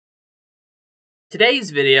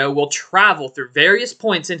Today's video will travel through various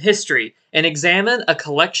points in history and examine a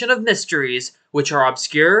collection of mysteries which are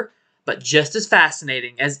obscure but just as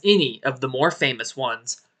fascinating as any of the more famous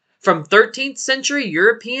ones. From 13th century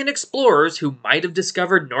European explorers who might have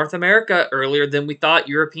discovered North America earlier than we thought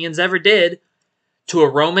Europeans ever did, to a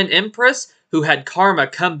Roman empress who had karma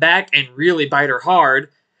come back and really bite her hard,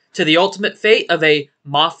 to the ultimate fate of a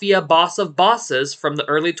mafia boss of bosses from the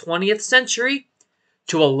early 20th century,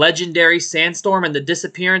 to a legendary sandstorm and the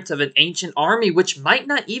disappearance of an ancient army which might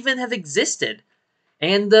not even have existed.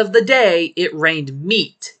 End of the day, it rained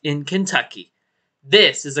meat in Kentucky.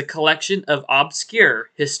 This is a collection of obscure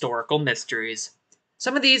historical mysteries.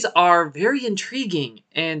 Some of these are very intriguing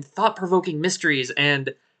and thought-provoking mysteries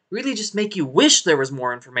and really just make you wish there was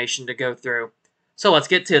more information to go through. So let's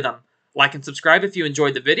get to them. Like and subscribe if you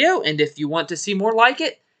enjoyed the video, and if you want to see more like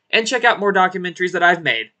it, and check out more documentaries that I've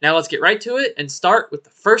made. Now let's get right to it and start with the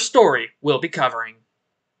first story we'll be covering.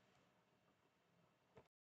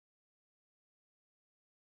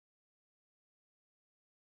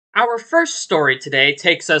 Our first story today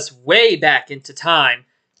takes us way back into time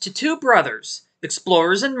to two brothers,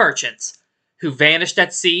 explorers and merchants, who vanished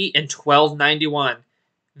at sea in 1291.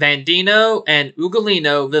 Vandino and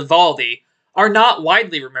Ugolino Vivaldi are not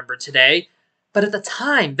widely remembered today, but at the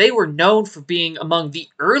time they were known for being among the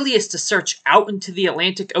earliest to search out into the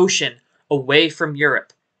Atlantic Ocean away from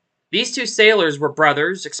Europe. These two sailors were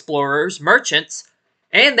brothers, explorers, merchants,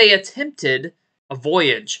 and they attempted a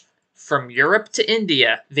voyage from Europe to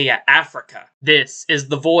India via Africa. This is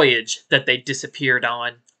the voyage that they disappeared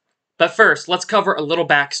on. But first, let's cover a little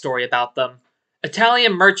backstory about them.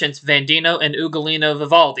 Italian merchants Vandino and Ugolino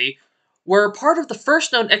Vivaldi were part of the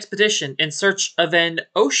first known expedition in search of an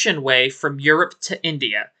ocean way from Europe to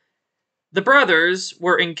India. The brothers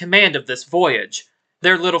were in command of this voyage.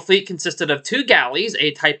 Their little fleet consisted of two galleys,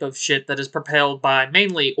 a type of ship that is propelled by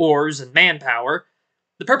mainly oars and manpower.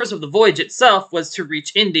 The purpose of the voyage itself was to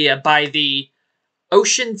reach India by the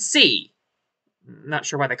Ocean Sea. Not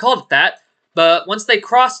sure why they called it that, but once they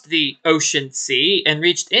crossed the Ocean Sea and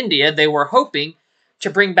reached India, they were hoping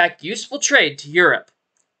to bring back useful trade to Europe.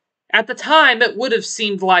 At the time, it would have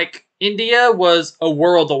seemed like India was a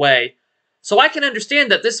world away, so I can understand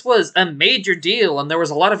that this was a major deal and there was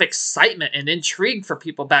a lot of excitement and intrigue for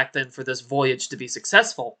people back then for this voyage to be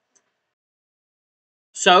successful.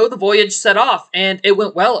 So the voyage set off, and it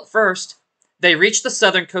went well at first. They reached the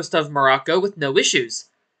southern coast of Morocco with no issues.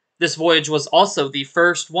 This voyage was also the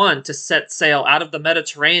first one to set sail out of the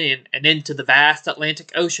Mediterranean and into the vast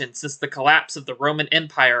Atlantic Ocean since the collapse of the Roman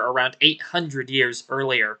Empire around 800 years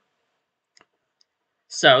earlier.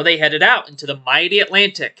 So they headed out into the mighty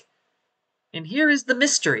Atlantic. And here is the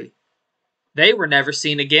mystery. They were never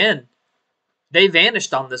seen again. They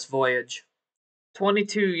vanished on this voyage.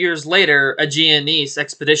 22 years later, a Genoese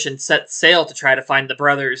expedition set sail to try to find the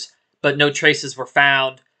brothers, but no traces were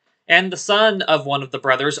found. And the son of one of the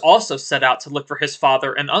brothers also set out to look for his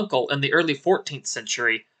father and uncle in the early 14th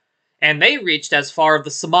century. And they reached as far as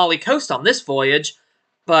the Somali coast on this voyage,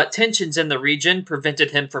 but tensions in the region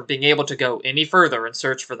prevented him from being able to go any further and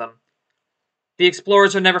search for them. The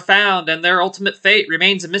explorers are never found, and their ultimate fate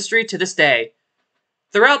remains a mystery to this day.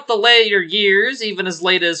 Throughout the later years, even as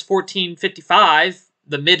late as 1455,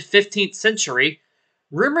 the mid-15th century,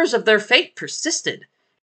 rumors of their fate persisted.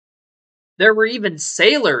 There were even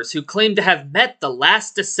sailors who claimed to have met the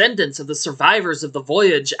last descendants of the survivors of the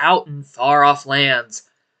voyage out in far-off lands.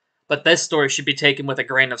 But this story should be taken with a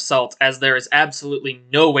grain of salt, as there is absolutely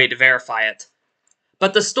no way to verify it.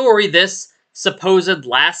 But the story this supposed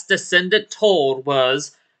last descendant told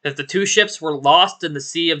was that the two ships were lost in the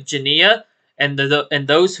Sea of Geneva, and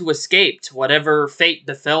those who escaped, whatever fate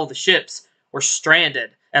befell the ships, were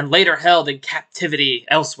stranded and later held in captivity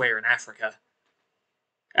elsewhere in Africa.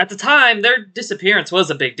 At the time, their disappearance was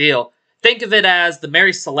a big deal. Think of it as the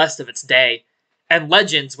Mary Celeste of its day. And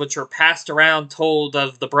legends which were passed around told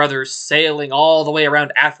of the brothers sailing all the way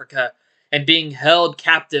around Africa and being held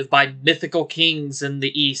captive by mythical kings in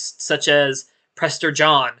the east, such as Prester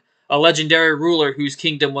John, a legendary ruler whose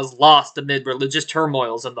kingdom was lost amid religious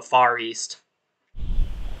turmoils in the Far East.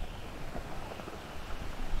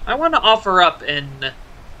 I want to offer up a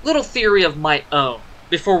little theory of my own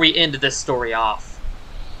before we end this story off.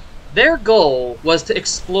 Their goal was to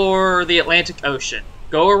explore the Atlantic Ocean,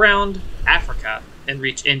 go around Africa, and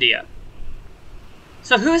reach India.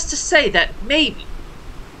 So who is to say that maybe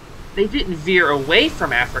they didn't veer away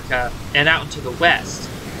from Africa and out into the west?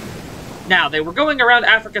 Now, they were going around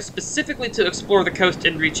Africa specifically to explore the coast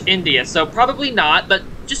and reach India, so probably not, but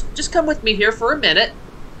just come with me here for a minute.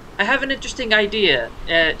 I have an interesting idea,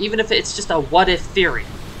 even if it's just a what-if theory.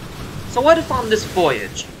 So what if on this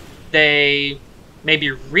voyage, they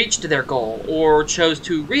maybe reached their goal or chose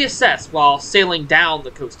to reassess while sailing down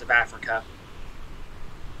the coast of Africa?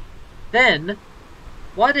 Then,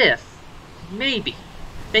 what if, maybe,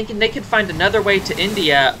 thinking they could find another way to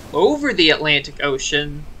India over the Atlantic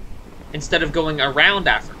Ocean, instead of going around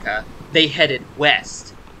Africa, they headed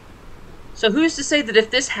west? So who's to say that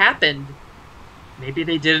if this happened, maybe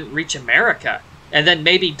they didn't reach America, and then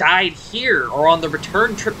maybe died here or on the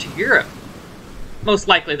return trip to Europe? Most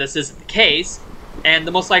likely this isn't the case, and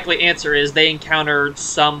the most likely answer is they encountered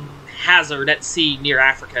some hazard at sea near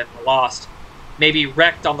Africa and were lost. Maybe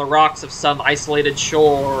wrecked on the rocks of some isolated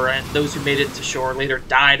shore, and those who made it to shore later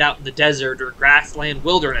died out in the desert or grassland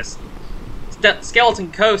wilderness.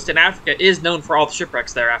 Skeleton Coast in Africa is known for all the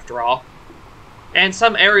shipwrecks there, after all. And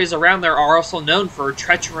some areas around there are also known for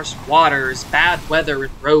treacherous waters, bad weather,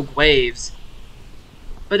 and rogue waves.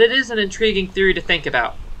 But it is an intriguing theory to think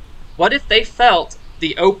about. What if they felt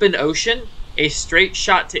the open ocean, a straight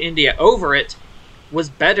shot to India over it, was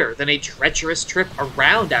better than a treacherous trip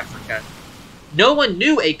around Africa? No one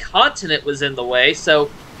knew a continent was in the way, so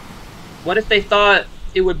what if they thought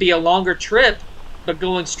it would be a longer trip, but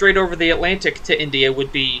going straight over the Atlantic to India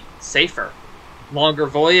would be safer? Longer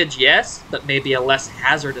voyage, yes, but maybe a less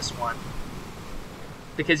hazardous one.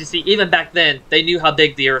 Because you see, even back then, they knew how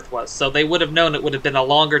big the Earth was, so they would have known it would have been a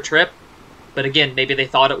longer trip, but again, maybe they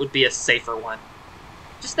thought it would be a safer one.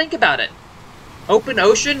 Just think about it. Open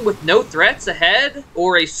ocean with no threats ahead,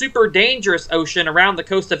 or a super dangerous ocean around the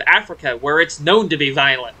coast of Africa where it's known to be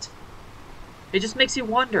violent? It just makes you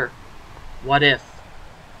wonder, what if?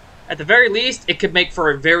 At the very least, it could make for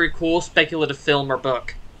a very cool speculative film or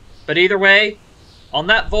book. But either way, on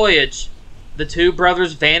that voyage, the two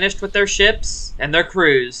brothers vanished with their ships and their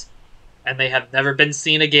crews, and they have never been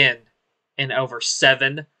seen again in over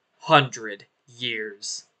 700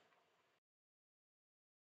 years.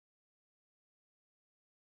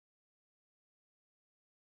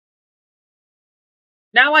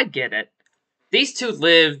 Now I get it. These two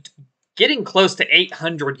lived getting close to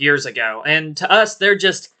 800 years ago, and to us, they're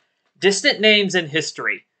just distant names in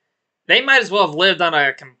history. They might as well have lived on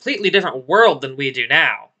a completely different world than we do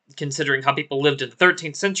now, considering how people lived in the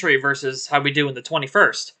 13th century versus how we do in the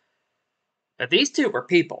 21st. But these two were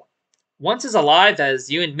people. Once as alive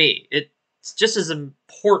as you and me. It's just as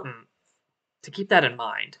important to keep that in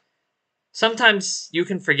mind. Sometimes you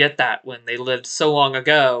can forget that when they lived so long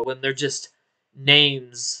ago, when they're just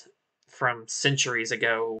names from centuries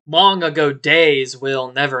ago. Long ago days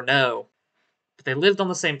we'll never know. But they lived on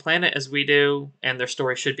the same planet as we do, and their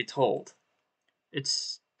story should be told.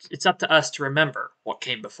 It's up to us to remember what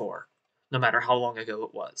came before, no matter how long ago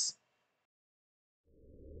it was.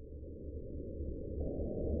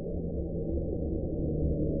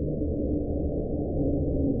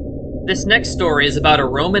 This next story is about a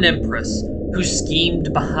Roman empress who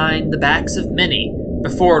schemed behind the backs of many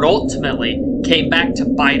before it ultimately came back to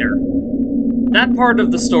bite her. That part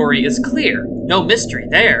of the story is clear, no mystery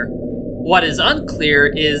there. What is unclear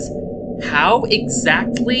is how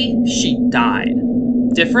exactly she died.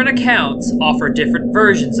 Different accounts offer different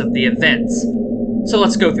versions of the events. So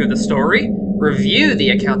let's go through the story, review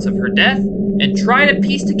the accounts of her death, and try to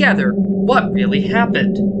piece together what really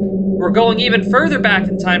happened. We're going even further back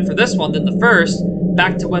in time for this one than the first,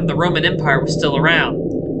 back to when the Roman Empire was still around.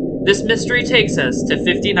 This mystery takes us to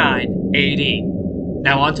 59 AD.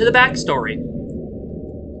 Now on to the backstory.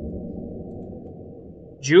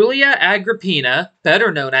 Julia Agrippina,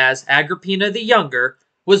 better known as Agrippina the Younger,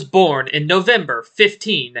 was born in November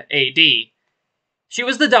 15 AD. She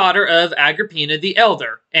was the daughter of Agrippina the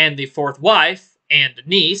Elder, and the fourth wife, and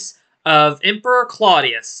niece, of Emperor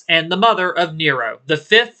Claudius, and the mother of Nero, the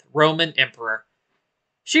fifth Roman emperor.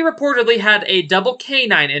 She reportedly had a double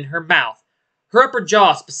canine in her mouth, her upper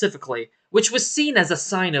jaw specifically, which was seen as a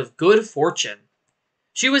sign of good fortune.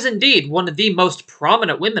 She was indeed one of the most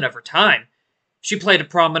prominent women of her time. She played a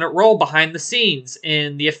prominent role behind the scenes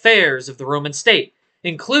in the affairs of the Roman state,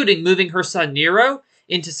 including moving her son Nero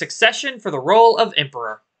into succession for the role of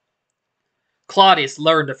emperor. Claudius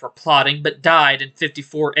learned of her plotting, but died in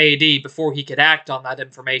 54 AD before he could act on that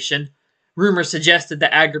information. Rumors suggested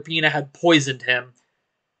that Agrippina had poisoned him.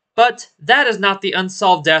 But that is not the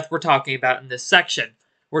unsolved death we're talking about in this section.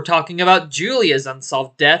 We're talking about Julia's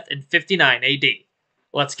unsolved death in 59 AD.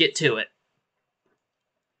 Let's get to it.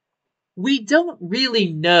 We don't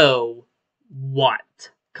really know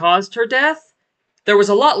what caused her death. There was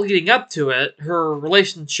a lot leading up to it, her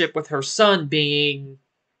relationship with her son being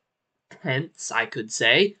tense, I could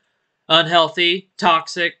say. Unhealthy,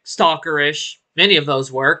 toxic, stalkerish, any of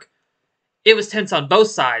those work. It was tense on both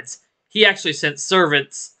sides. He actually sent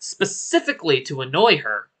servants specifically to annoy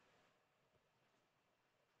her.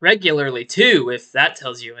 Regularly, too, if that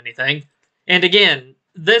tells you anything. And again,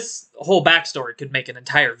 this whole backstory could make an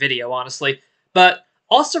entire video, honestly. But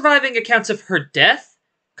all surviving accounts of her death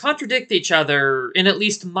contradict each other in at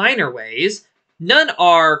least minor ways. None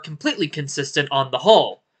are completely consistent on the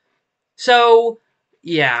whole. So,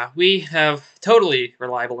 yeah, we have totally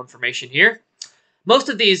reliable information here. Most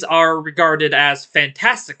of these are regarded as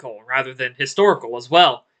fantastical rather than historical as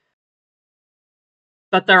well.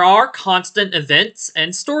 But there are constant events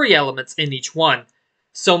and story elements in each one.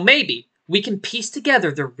 So maybe we can piece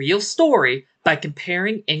together the real story by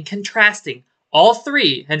comparing and contrasting all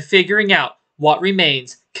three and figuring out what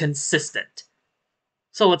remains consistent.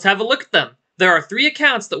 So let's have a look at them. There are three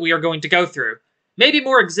accounts that we are going to go through. Maybe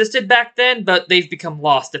more existed back then, but they've become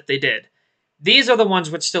lost if they did. These are the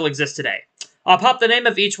ones which still exist today. I'll pop the name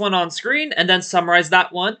of each one on screen and then summarize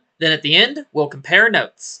that one. Then at the end, we'll compare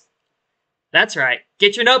notes. That's right.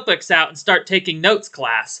 Get your notebooks out and start taking notes,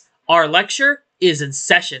 class. Our lecture is in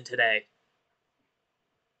session today.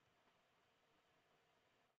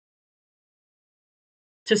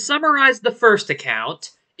 To summarize the first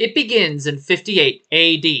account, it begins in 58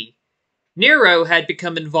 AD. Nero had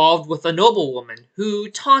become involved with a noblewoman who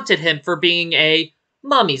taunted him for being a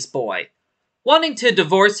mummy's boy. Wanting to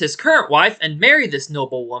divorce his current wife and marry this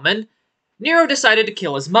noblewoman, Nero decided to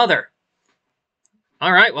kill his mother.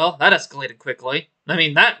 Alright, well, that escalated quickly. I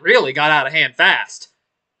mean, that really got out of hand fast.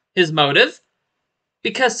 His motive?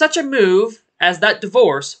 Because such a move as that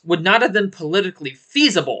divorce would not have been politically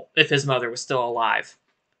feasible if his mother was still alive.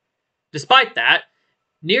 Despite that,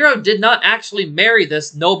 Nero did not actually marry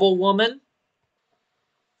this noblewoman,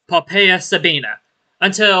 Poppaea Sabina,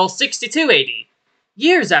 until 62 AD,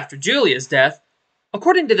 years after Julia's death.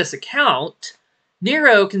 According to this account,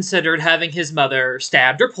 Nero considered having his mother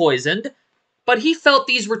stabbed or poisoned, but he felt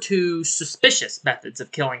these were too suspicious methods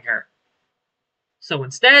of killing her. So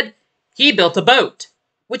instead, he built a boat,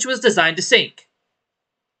 which was designed to sink.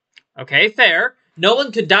 Okay, fair. No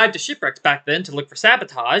one could dive to shipwrecks back then to look for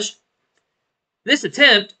sabotage. This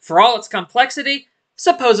attempt, for all its complexity,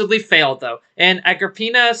 supposedly failed though, and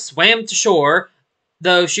Agrippina swam to shore,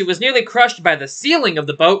 though she was nearly crushed by the ceiling of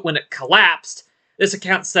the boat when it collapsed. This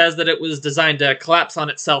account says that it was designed to collapse on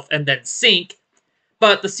itself and then sink,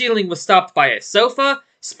 but the ceiling was stopped by a sofa,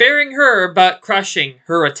 sparing her but crushing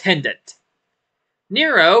her attendant.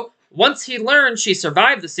 Nero, once he learned she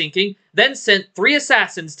survived the sinking, then sent 3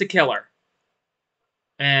 assassins to kill her.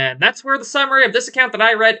 And that's where the summary of this account that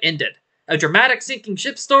I read ended. A dramatic sinking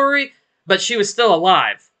ship story, but she was still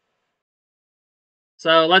alive.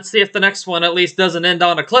 So let's see if the next one at least doesn't end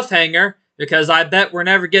on a cliffhanger, because I bet we're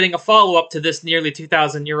never getting a follow-up to this nearly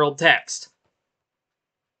 2,000-year-old text.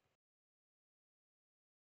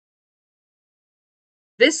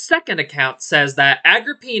 This second account says that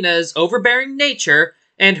Agrippina's overbearing nature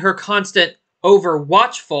and her constant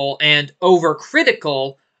over-watchful and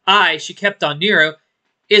over-critical eye she kept on Nero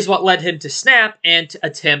is what led him to snap and to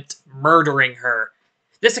attempt murdering her.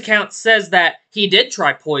 This account says that he did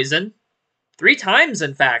try poison, 3 times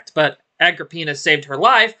in fact, but Agrippina saved her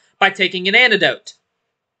life by taking an antidote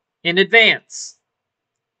in advance.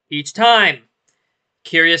 Each time.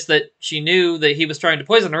 Curious that she knew that he was trying to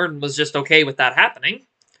poison her and was just okay with that happening.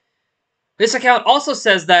 This account also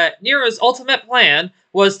says that Nero's ultimate plan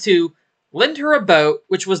was to lend her a boat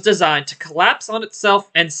which was designed to collapse on itself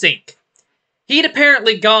and sink. He'd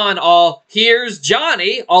apparently gone all, "Here's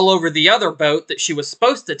Johnny," all over the other boat that she was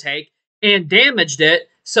supposed to take, and damaged it,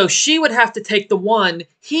 so she would have to take the one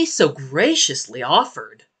he so graciously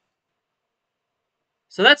offered.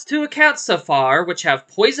 So that's 2 accounts so far, which have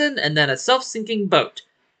poison and then a self-sinking boat.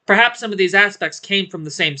 Perhaps some of these aspects came from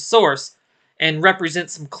the same source, and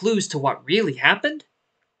represent some clues to what really happened?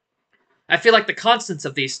 I feel like the constants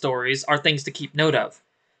of these stories are things to keep note of.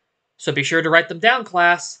 So be sure to write them down,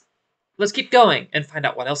 class. Let's keep going and find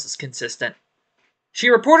out what else is consistent. She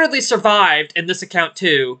reportedly survived in this account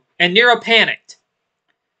too, and Nero panicked.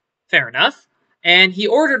 Fair enough. And he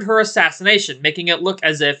ordered her assassination, making it look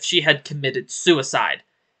as if she had committed suicide.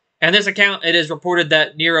 In this account, it is reported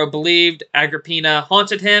that Nero believed Agrippina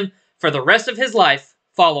haunted him for the rest of his life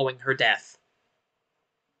following her death.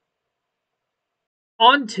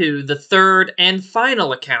 On to the third and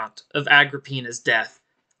final account of Agrippina's death.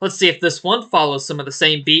 Let's see if this one follows some of the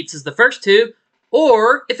same beats as the first 2,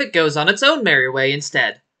 or if it goes on its own merry way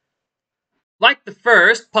instead. Like the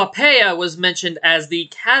first, Poppaea was mentioned as the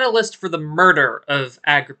catalyst for the murder of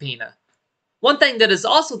Agrippina. One thing that is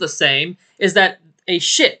also the same is that a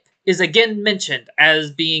ship is again mentioned as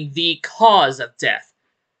being the cause of death.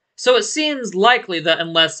 So it seems likely that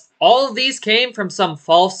unless all of these came from some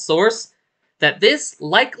false source, that this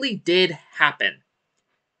likely did happen.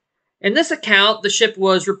 In this account, the ship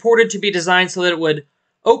was reported to be designed so that it would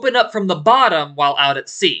open up from the bottom while out at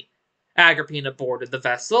sea. Agrippina boarded the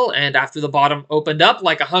vessel, and after the bottom opened up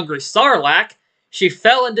like a hungry sarlacc, she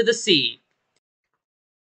fell into the sea.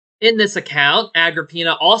 In this account,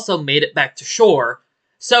 Agrippina also made it back to shore,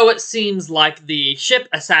 so it seems like the ship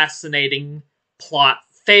assassinating plot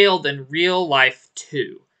failed in real life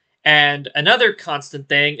too. And another constant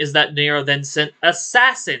thing is that Nero then sent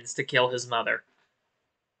assassins to kill his mother.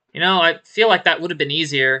 I feel like that would have been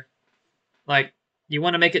easier. Like, you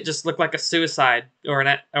want to make it just look like a suicide or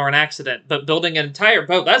an accident, but building an entire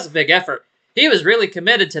boat, that's a big effort. He was really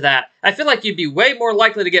committed to that. I feel like you'd be way more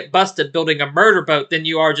likely to get busted building a murder boat than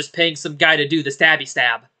you are just paying some guy to do the stabby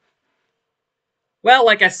stab. Well,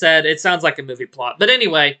 like I said, it sounds like a movie plot. But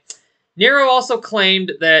anyway, Nero also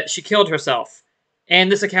claimed that she killed herself.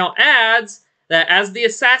 And this account adds that as the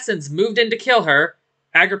assassins moved in to kill her,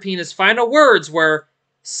 Agrippina's final words were,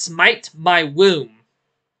 "Smite my womb."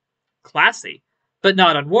 Classy, but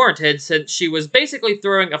not unwarranted, since she was basically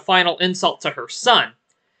throwing a final insult to her son,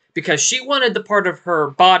 because she wanted the part of her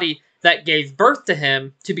body that gave birth to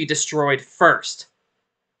him to be destroyed first.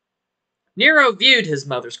 Nero viewed his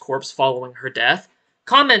mother's corpse following her death,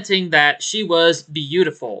 commenting that she was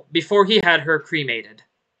beautiful before he had her cremated.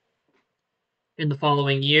 In the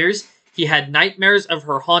following years, he had nightmares of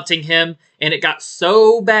her haunting him, and it got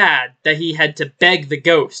so bad that he had to beg the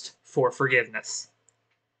ghost for forgiveness.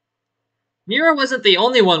 Nero wasn't the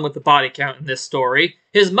only one with the body count in this story.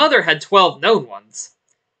 His mother had 12 known ones.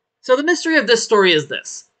 So the mystery of this story is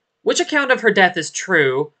this. Which account of her death is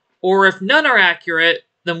true, or if none are accurate,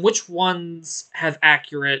 then which ones have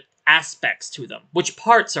accurate aspects to them? Which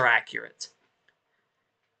parts are accurate?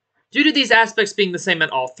 Due to these aspects being the same in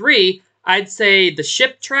all three, I'd say the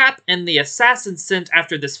ship trap and the assassin sent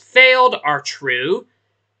after this failed are true,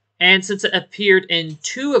 and since it appeared in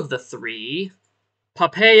 2 of the 3,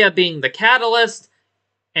 Poppaea being the catalyst,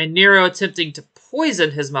 and Nero attempting to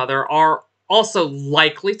poison his mother are also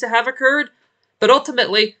likely to have occurred, but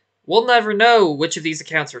ultimately, we'll never know which of these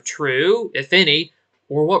accounts are true, if any,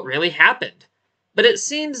 or what really happened. But it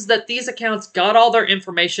seems that these accounts got all their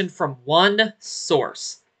information from one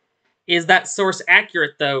source. Is that source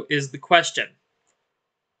accurate, though, is the question.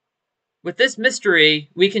 With this mystery,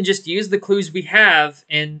 we can just use the clues we have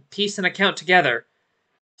and piece an account together.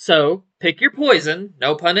 So, pick your poison,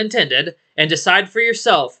 no pun intended, and decide for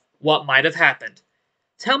yourself what might have happened.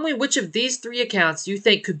 Tell me which of these 3 accounts you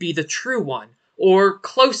think could be the true one, or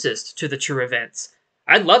closest to the true events.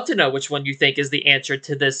 I'd love to know which one you think is the answer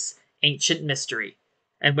to this ancient mystery.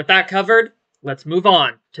 And with that covered, let's move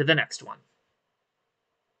on to the next one.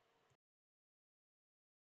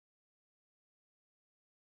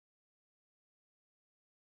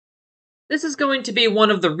 This is going to be one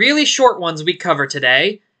of the really short ones we cover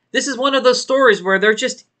today. This is one of those stories where there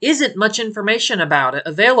just isn't much information about it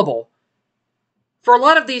available. For a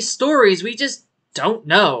lot of these stories, we just don't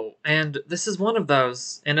know, and this is one of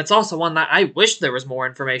those, and it's also one that I wish there was more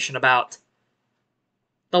information about.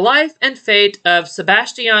 The life and fate of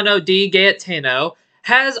Sebastiano di Gaetano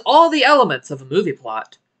has all the elements of a movie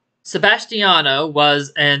plot. Sebastiano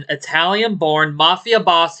was an Italian-born mafia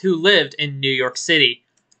boss who lived in New York City.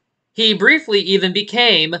 He briefly even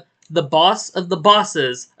became the boss of the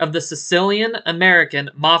bosses of the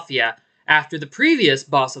Sicilian-American mafia after the previous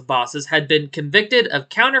boss of bosses had been convicted of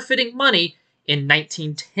counterfeiting money in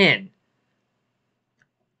 1910.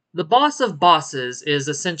 The boss of bosses is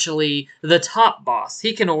essentially the top boss.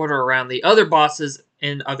 He can order around the other bosses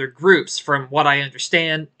in other groups, from what I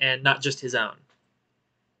understand, and not just his own.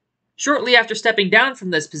 Shortly after stepping down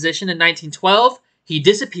from this position in 1912, he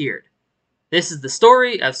disappeared. This is the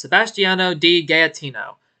story of Sebastiano di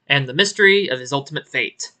Gaetano, and the mystery of his ultimate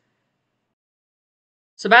fate.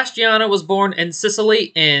 Sebastiano was born in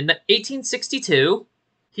Sicily in 1862.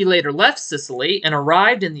 He later left Sicily and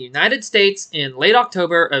arrived in the United States in late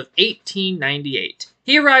October of 1898.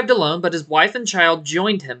 He arrived alone, but his wife and child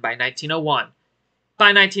joined him by 1901.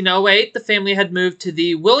 By 1908, the family had moved to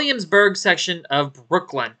the Williamsburg section of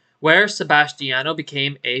Brooklyn, where Sebastiano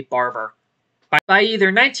became a barber. By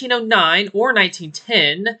either 1909 or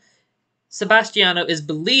 1910, Sebastiano is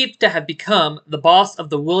believed to have become the boss of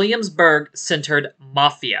the Williamsburg-centered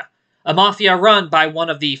mafia, a mafia run by one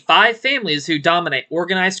of the 5 families who dominate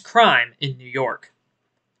organized crime in New York.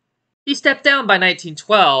 He stepped down by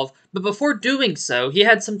 1912, but before doing so, he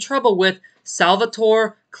had some trouble with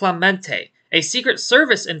Salvatore Clemente, a Secret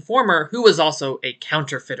Service informer who was also a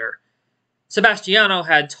counterfeiter. Sebastiano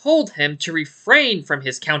had told him to refrain from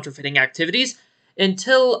his counterfeiting activities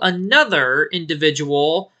until another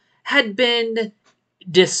individual had been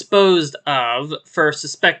disposed of for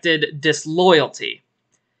suspected disloyalty.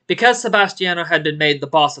 Because Sebastiano had been made the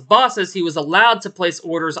boss of bosses, he was allowed to place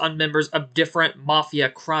orders on members of different mafia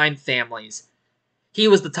crime families. He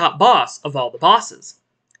was the top boss of all the bosses.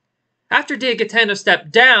 After Gaetano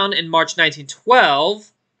stepped down in March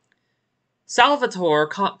 1912, Salvatore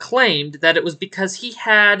claimed that it was because he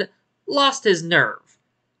had lost his nerve.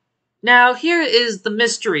 Now, here is the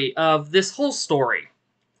mystery of this whole story.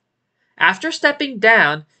 After stepping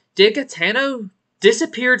down, Gaetano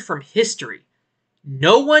disappeared from history.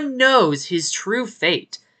 No one knows his true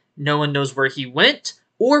fate. No one knows where he went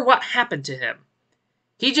or what happened to him.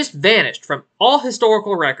 He just vanished from all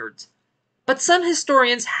historical records. But some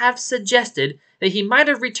historians have suggested that he might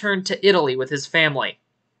have returned to Italy with his family.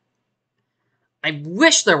 I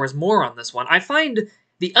wish there was more on this one. I find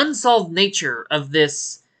the unsolved nature of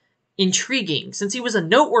this intriguing, since he was a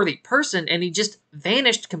noteworthy person and he just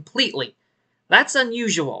vanished completely. That's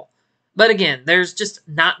unusual. But again, there's just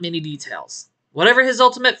not many details. Whatever his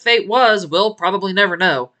ultimate fate was, we'll probably never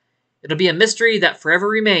know. It'll be a mystery that forever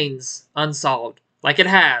remains unsolved, like it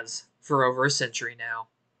has for over a century now.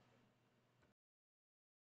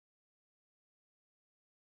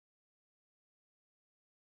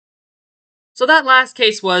 So that last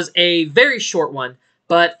case was a very short one,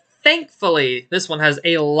 but thankfully this one has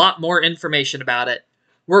a lot more information about it.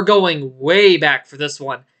 We're going way back for this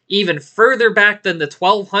one, even further back than the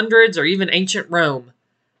 1200s or even ancient Rome.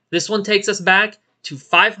 This one takes us back to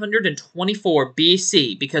 524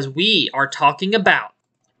 BC because we are talking about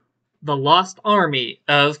the lost army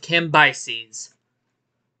of Cambyses.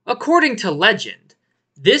 According to legend,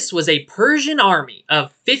 this was a Persian army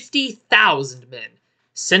of 50,000 men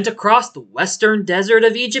sent across the western desert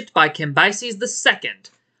of Egypt by Cambyses II.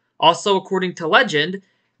 Also, according to legend,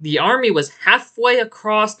 the army was halfway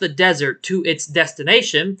across the desert to its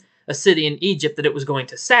destination, a city in Egypt that it was going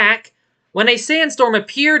to sack, when a sandstorm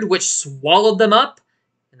appeared which swallowed them up,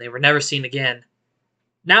 and they were never seen again.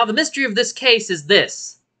 Now, the mystery of this case is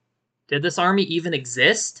this. Did this army even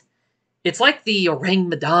exist? It's like the Orang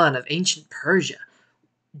Medan of ancient Persia.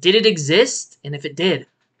 Did it exist? And if it did,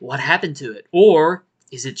 what happened to it? Or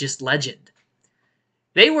is it just legend?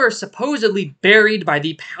 They were supposedly buried by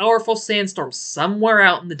the powerful sandstorm somewhere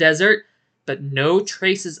out in the desert, but no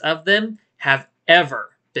traces of them have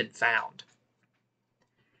ever been found.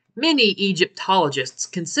 Many Egyptologists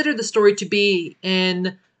consider the story to be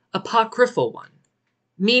an apocryphal one,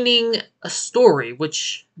 meaning a story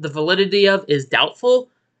which the validity of is doubtful,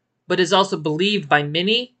 but is also believed by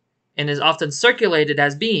many and is often circulated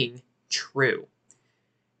as being true.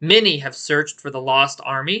 Many have searched for the lost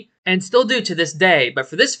army, and still do to this day, but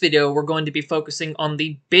for this video we're going to be focusing on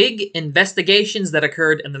the big investigations that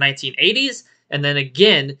occurred in the 1980s, and then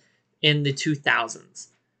again in the 2000s.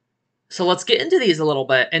 So let's get into these a little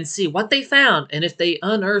bit and see what they found, and if they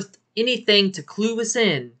unearthed anything to clue us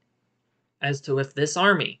in as to if this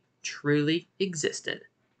army truly existed.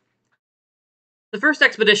 The first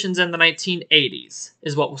expeditions in the 1980s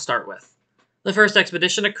is what we'll start with. The first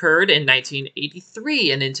expedition occurred in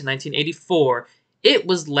 1983 and into 1984. It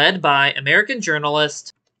was led by American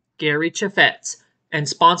journalist Gary Chaffetz and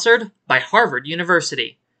sponsored by Harvard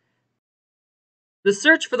University. The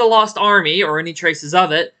search for the lost army, or any traces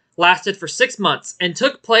of it, lasted for 6 months and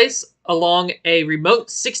took place along a remote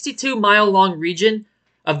 62-mile-long region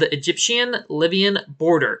of the Egyptian-Libyan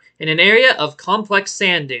border in an area of complex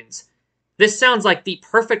sand dunes. This sounds like the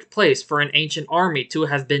perfect place for an ancient army to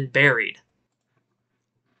have been buried.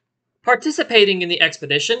 Participating in the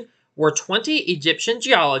expedition were 20 Egyptian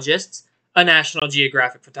geologists, a National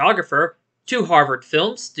Geographic photographer, 2 Harvard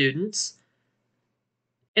film students,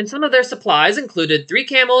 and some of their supplies included 3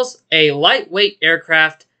 camels, a lightweight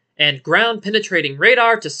aircraft, and ground-penetrating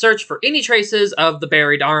radar to search for any traces of the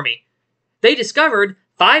buried army. They discovered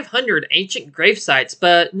 500 ancient grave sites,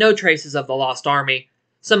 but no traces of the lost army.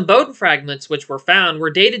 Some bone fragments which were found were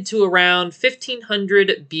dated to around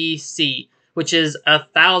 1500 BC, which is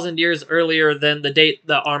 1,000 years earlier than the date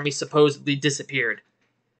the army supposedly disappeared.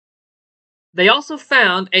 They also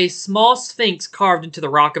found a small sphinx carved into the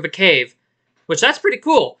rock of a cave, which that's pretty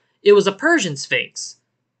cool. It was a Persian sphinx.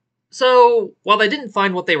 So, while they didn't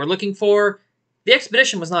find what they were looking for, the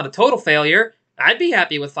expedition was not a total failure. I'd be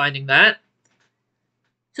happy with finding that.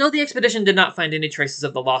 So the expedition did not find any traces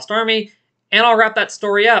of the lost army, and I'll wrap that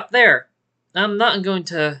story up there. I'm not going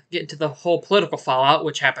to get into the whole political fallout,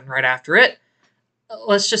 which happened right after it.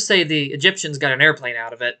 Let's just say the Egyptians got an airplane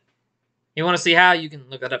out of it. You want to see how? You can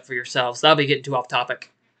look that up for yourselves. That'll be getting too off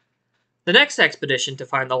topic. The next expedition to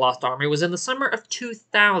find the lost army was in the summer of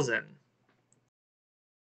 2000.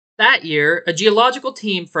 That year, a geological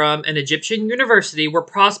team from an Egyptian university were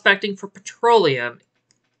prospecting for petroleum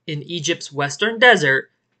in Egypt's western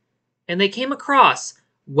desert, and they came across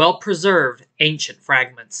well-preserved ancient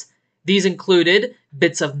fragments. These included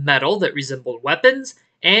bits of metal that resembled weapons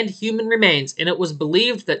and human remains, and it was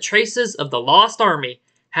believed that traces of the lost army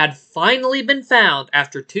had finally been found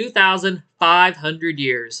after 2,500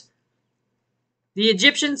 years. The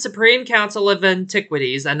Egyptian Supreme Council of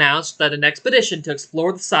Antiquities announced that an expedition to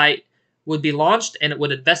explore the site would be launched and it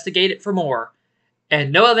would investigate it for more,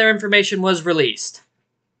 and no other information was released.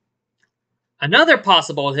 Another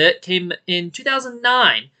possible hit came in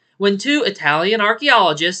 2009 when two Italians,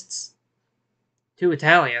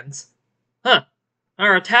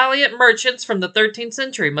 our Italian merchants from the 13th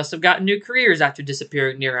century must have gotten new careers after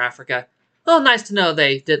disappearing near Africa. Well, nice to know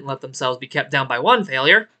they didn't let themselves be kept down by one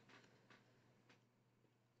failure.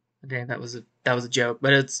 Okay, that was a joke,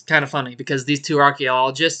 but it's kind of funny because these two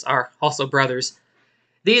archaeologists are also brothers.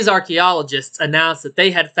 These archaeologists announced that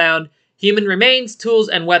they had found human remains, tools,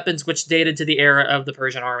 and weapons which dated to the era of the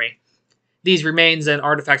Persian army. These remains and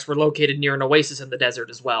artifacts were located near an oasis in the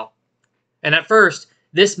desert as well. And at first,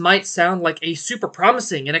 this might sound like a super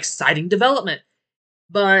promising and exciting development,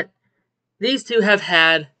 but these two have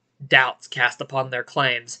had doubts cast upon their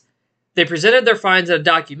claims. They presented their finds in a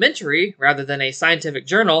documentary rather than a scientific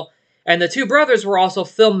journal, and the two brothers were also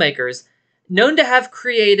filmmakers, known to have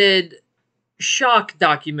created shock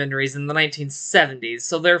documentaries in the 1970s,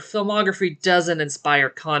 so their filmography doesn't inspire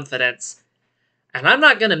confidence. And I'm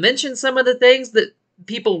not going to mention some of the things that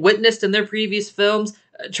people witnessed in their previous films.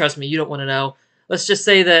 Trust me, you don't want to know. Let's just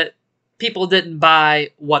say that people didn't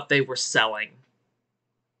buy what they were selling.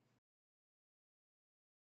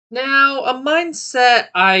 Now, a mindset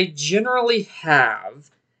I generally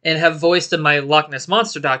have, and have voiced in my Loch Ness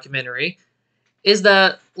Monster documentary, is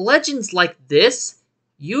that legends like this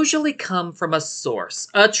usually come from a source,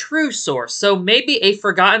 a true source. So maybe a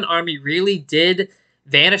forgotten army really did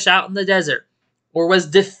vanish out in the desert, or was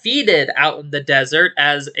defeated out in the desert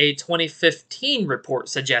as a 2015 report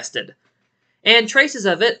suggested. And traces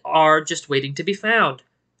of it are just waiting to be found.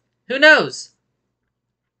 Who knows?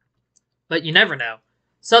 But you never know.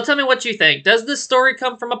 So tell me what you think. Does this story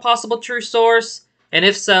come from a possible true source? And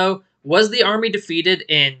if so, was the army defeated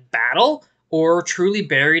in battle or truly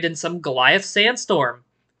buried in some Goliath sandstorm?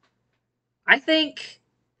 I think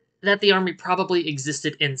that the army probably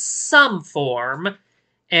existed in some form,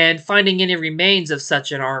 and finding any remains of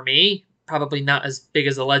such an army, probably not as big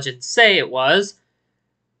as the legends say it was,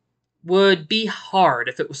 would be hard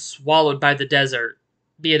if it was swallowed by the desert,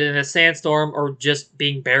 be it in a sandstorm or just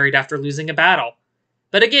being buried after losing a battle.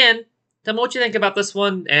 But again, tell me what you think about this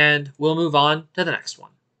one, and we'll move on to the next one.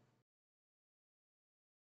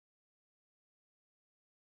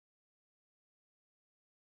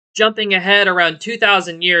 Jumping ahead around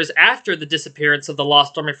 2,000 years after the disappearance of the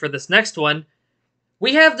Lost Army for this next one,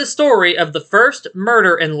 we have the story of the first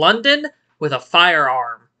murder in London with a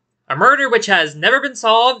firearm. A murder which has never been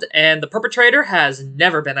solved, and the perpetrator has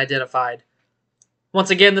never been identified. Once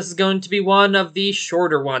again, this is going to be one of the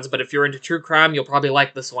shorter ones, but if you're into true crime, you'll probably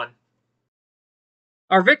like this one.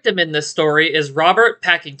 Our victim in this story is Robert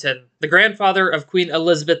Pakington, the grandfather of Queen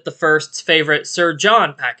Elizabeth I's favorite Sir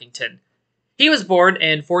John Pakington. He was born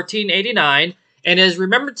in 1489 and is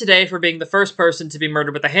remembered today for being the first person to be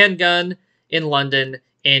murdered with a handgun in London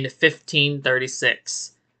in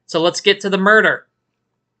 1536. So let's get to the murder.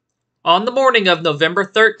 On the morning of November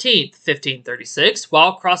 13th, 1536,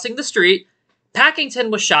 while crossing the street,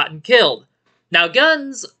 Pakington was shot and killed. Now,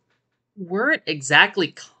 guns weren't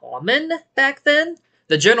exactly common back then.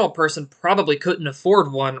 The general person probably couldn't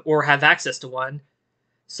afford one or have access to one.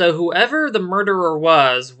 So whoever the murderer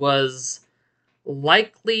was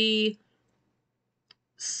likely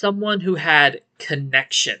someone who had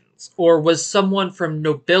connections, or was someone from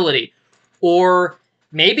nobility, or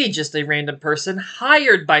maybe just a random person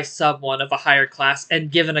hired by someone of a higher class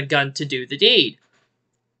and given a gun to do the deed.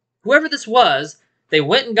 Whoever this was, they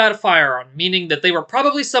went and got a firearm, meaning that they were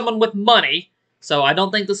probably someone with money, so I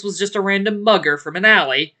don't think this was just a random mugger from an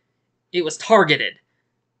alley. It was targeted.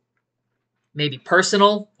 Maybe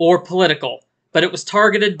personal or political, but it was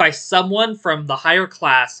targeted by someone from the higher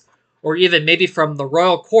class, or even maybe from the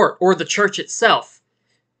royal court or the church itself.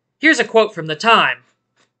 Here's a quote from the time.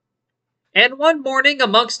 "And one morning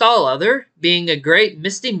amongst all other, being a great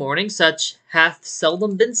misty morning such hath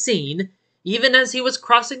seldom been seen, even as he was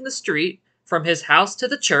crossing the street from his house to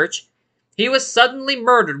the church, he was suddenly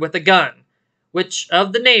murdered with a gun, which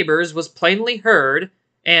of the neighbors was plainly heard,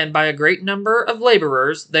 and by a great number of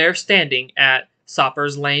laborers there standing at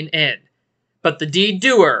Sopper's Lane Inn. But the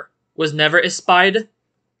deed-doer was never espied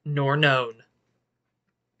nor known.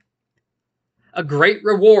 A great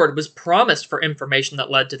reward was promised for information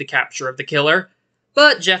that led to the capture of the killer,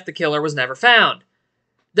 but Jeff the Killer was never found.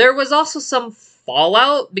 There was also some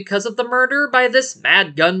fallout because of the murder by this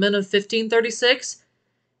mad gunman of 1536,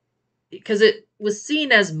 because it was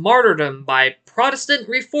seen as martyrdom by Protestant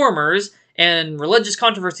reformers, and religious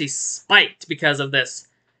controversy spiked because of this.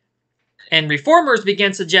 And reformers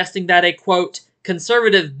began suggesting that a, quote,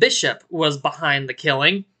 conservative bishop was behind the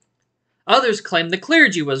killing. Others claimed the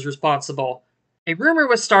clergy was responsible. A rumor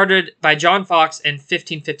was started by John Fox in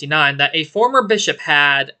 1559 that a former bishop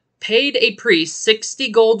had paid a priest 60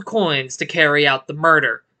 gold coins to carry out the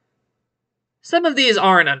murder. Some of these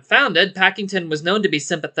aren't unfounded. Packington was known to be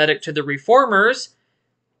sympathetic to the reformers,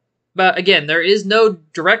 but again, there is no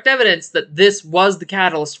direct evidence that this was the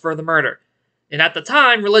catalyst for the murder. And at the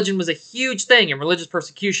time, religion was a huge thing, and religious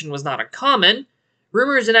persecution was not uncommon.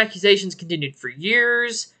 Rumors and accusations continued for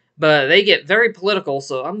years, but they get very political,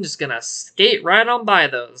 so I'm just gonna skate right on by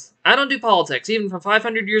those. I don't do politics, even from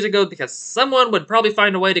 500 years ago, because someone would probably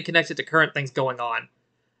find a way to connect it to current things going on.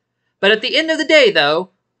 But at the end of the day,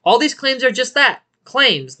 though, all these claims are just that,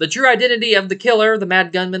 claims. The true identity of the killer, the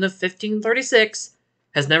mad gunman of 1536,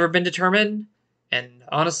 has never been determined, and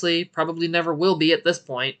honestly, probably never will be at this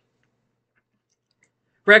point.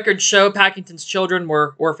 Records show Packington's children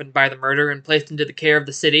were orphaned by the murder and placed into the care of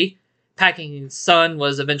the city. Packington's son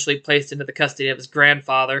was eventually placed into the custody of his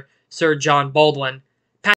grandfather, Sir John Baldwin.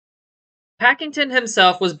 Packington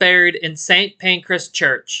himself was buried in St. Pancras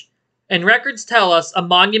Church, and records tell us a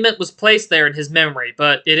monument was placed there in his memory,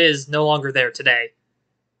 but it is no longer there today.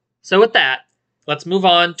 So with that, let's move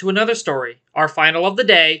on to another story, our final of the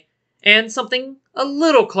day, and something a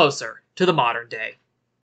little closer to the modern day.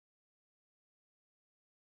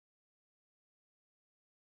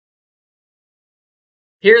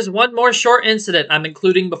 Here's one more short incident I'm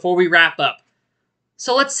including before we wrap up.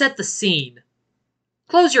 So let's set the scene.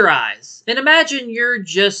 Close your eyes and imagine you're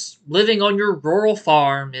just living on your rural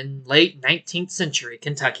farm in late 19th century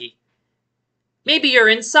Kentucky. Maybe you're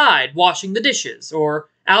inside washing the dishes, or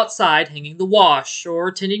outside hanging the wash,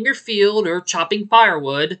 or tending your field, or chopping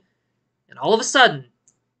firewood, and all of a sudden,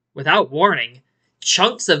 without warning,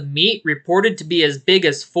 chunks of meat reported to be as big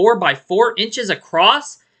as 4 by 4 inches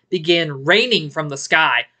across began raining from the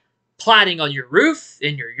sky, platting on your roof,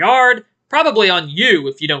 in your yard, probably on you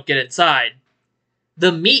if you don't get inside.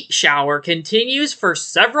 The meat shower continues for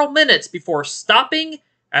several minutes before stopping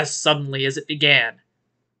as suddenly as it began.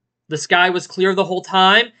 The sky was clear the whole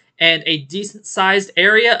time, and a decent-sized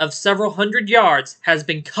area of several hundred yards has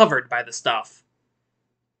been covered by the stuff.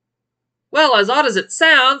 Well, as odd as it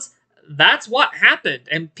sounds, that's what happened,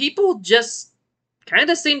 and people just kind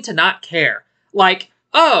of seem to not care. Like,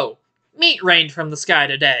 oh, meat rained from the sky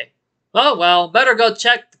today. Oh well, better go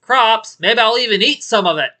check the crops. Maybe I'll even eat some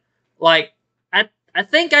of it. Like, I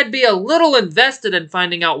think I'd be a little invested in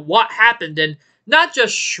finding out what happened and not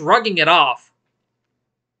just shrugging it off.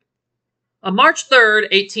 On March 3rd,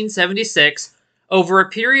 1876, over a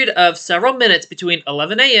period of several minutes between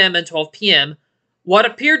 11 a.m. and 12 p.m., what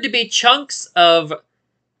appeared to be chunks of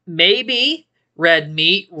maybe red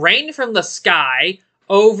meat rained from the sky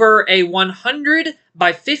over a 100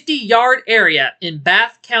 by 50 yard area in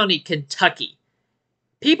Bath County, Kentucky.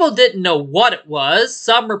 People didn't know what it was.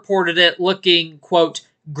 Some reported it looking, quote,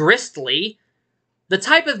 gristly. The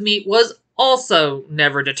type of meat was also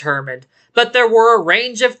never determined, but there were a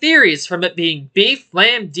range of theories, from it being beef,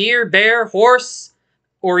 lamb, deer, bear, horse,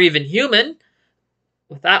 or even human.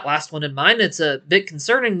 With that last one in mind, it's a bit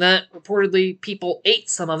concerning that reportedly people ate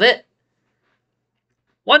some of it.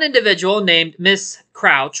 One individual named Miss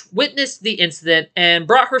Crouch witnessed the incident and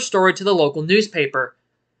brought her story to the local newspaper.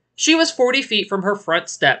 She was 40 feet from her front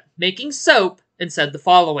step, making soap, and said the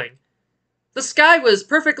following. The sky was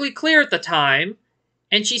perfectly clear at the time,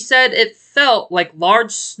 and she said it felt like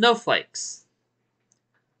large snowflakes.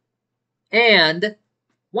 And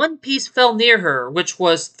one piece fell near her, which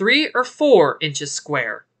was 3 or 4 inches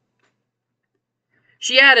square.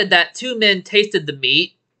 She added that 2 men tasted the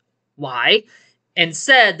meat. Why? And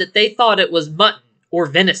said that they thought it was mutton or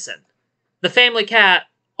venison. The family cat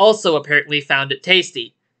also apparently found it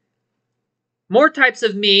tasty. More types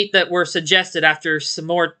of meat that were suggested after some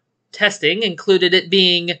more testing included it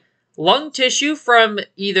being lung tissue from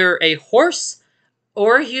either a horse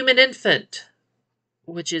or a human infant,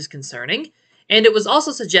 which is concerning, and it was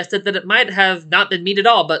also suggested that it might have not been meat at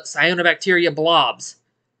all, but cyanobacteria blobs.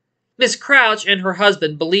 Miss Crouch and her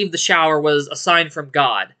husband believed the shower was a sign from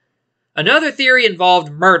God. Another theory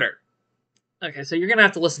involved murder. Okay, so you're going to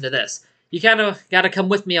have to listen to this. You kind of got to come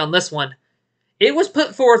with me on this one. It was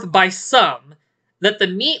put forth by some that the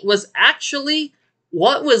meat was actually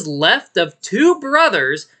what was left of two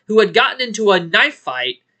brothers who had gotten into a knife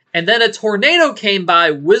fight, and then a tornado came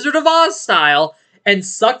by, Wizard of Oz style, and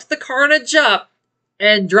sucked the carnage up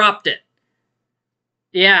and dropped it.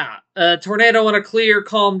 Yeah, a tornado on a clear,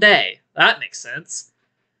 calm day. That makes sense.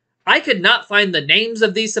 I could not find the names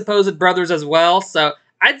of these supposed brothers as well, so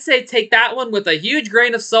I'd say take that one with a huge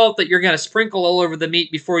grain of salt that you're going to sprinkle all over the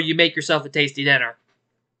meat before you make yourself a tasty dinner.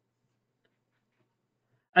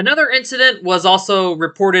 Another incident was also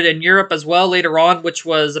reported in Europe as well later on, which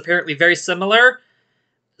was apparently very similar.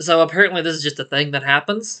 So apparently this is just a thing that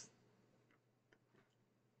happens.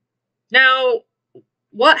 Now,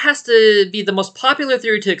 what has to be the most popular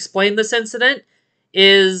theory to explain this incident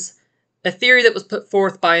is a theory that was put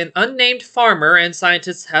forth by an unnamed farmer, and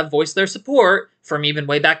scientists have voiced their support, from even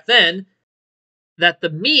way back then, that the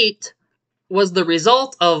meat was the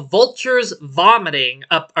result of vultures vomiting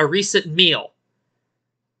up a recent meal.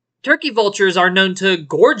 Turkey vultures are known to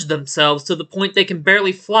gorge themselves to the point they can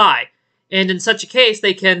barely fly, and in such a case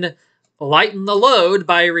they can lighten the load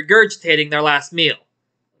by regurgitating their last meal.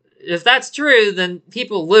 If that's true, then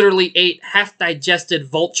people literally ate half-digested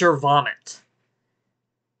vulture vomit.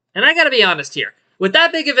 And I gotta be honest here, with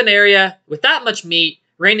that big of an area, with that much meat,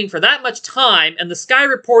 raining for that much time, and the sky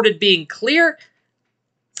reported being clear,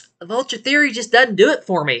 the vulture theory just doesn't do it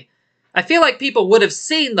for me. I feel like people would have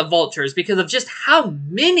seen the vultures because of just how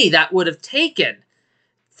many that would have taken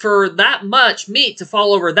for that much meat to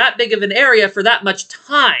fall over that big of an area for that much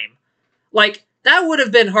time. Like, that would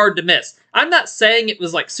have been hard to miss. I'm not saying it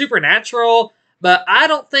was like supernatural, but I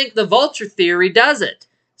don't think the vulture theory does it.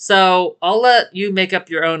 So I'll let you make up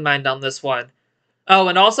your own mind on this one. Oh,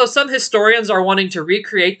 and also some historians are wanting to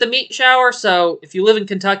recreate the meat shower, so if you live in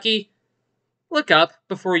Kentucky, look up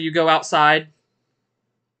before you go outside.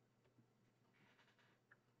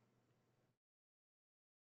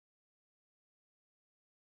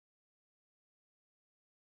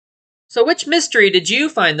 So which mystery did you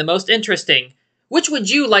find the most interesting? Which would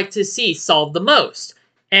you like to see solved the most?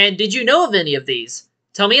 And did you know of any of these?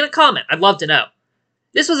 Tell me in a comment. I'd love to know.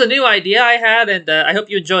 This was a new idea I had, and I hope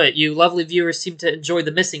you enjoy it. You lovely viewers seem to enjoy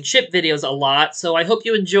the missing ship videos a lot, so I hope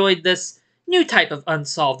you enjoyed this new type of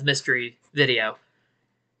unsolved mystery video.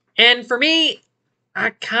 And for me, I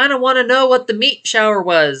kind of want to know what the meat shower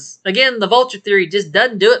was. Again, the vulture theory just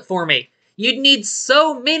doesn't do it for me. You'd need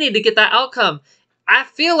so many to get that outcome. I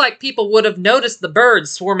feel like people would have noticed the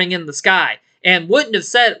birds swarming in the sky and wouldn't have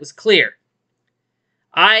said it was clear.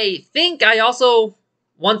 I think I also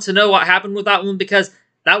want to know what happened with that one because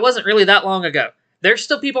that wasn't really that long ago. There's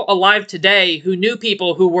still people alive today who knew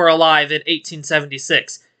people who were alive in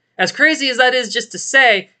 1876. As crazy as that is just to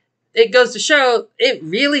say, it goes to show it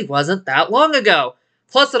really wasn't that long ago.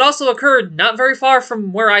 Plus, it also occurred not very far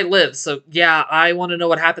from where I live, so yeah, I want to know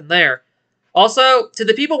what happened there. Also, to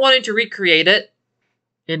the people wanting to recreate it,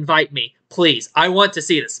 invite me. Please, I want to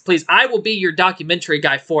see this. Please, I will be your documentary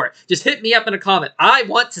guy for it. Just hit me up in a comment. I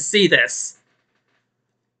want to see this.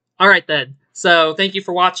 Alright then. So, thank you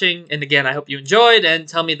for watching, and again, I hope you enjoyed, and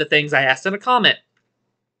tell me the things I asked in a comment.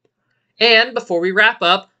 And before we wrap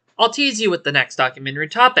up, I'll tease you with the next documentary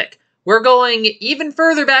topic. We're going even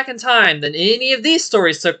further back in time than any of these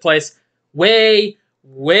stories took place, way,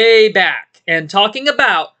 way back, and talking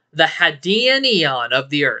about the Hadean Eon of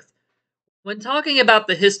the Earth. When talking about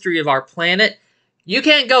the history of our planet, you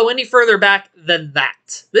can't go any further back than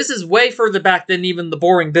that. This is way further back than even the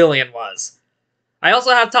boring billion was. I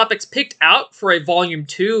also have topics picked out for a volume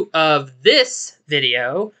 2 of this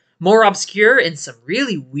video, more obscure and some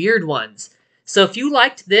really weird ones. So if you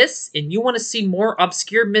liked this and you want to see more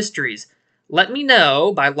obscure mysteries, let me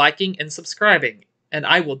know by liking and subscribing, and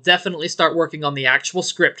I will definitely start working on the actual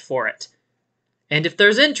script for it. And if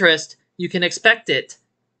there's interest, you can expect it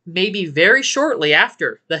maybe very shortly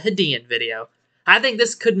after the Hadean video. I think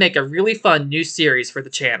this could make a really fun new series for the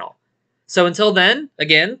channel. So until then,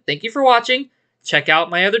 again, thank you for watching. Check out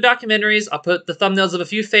my other documentaries. I'll put the thumbnails of a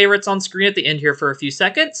few favorites on screen at the end here for a few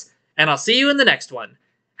seconds, and I'll see you in the next one.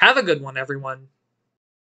 Have a good one, everyone.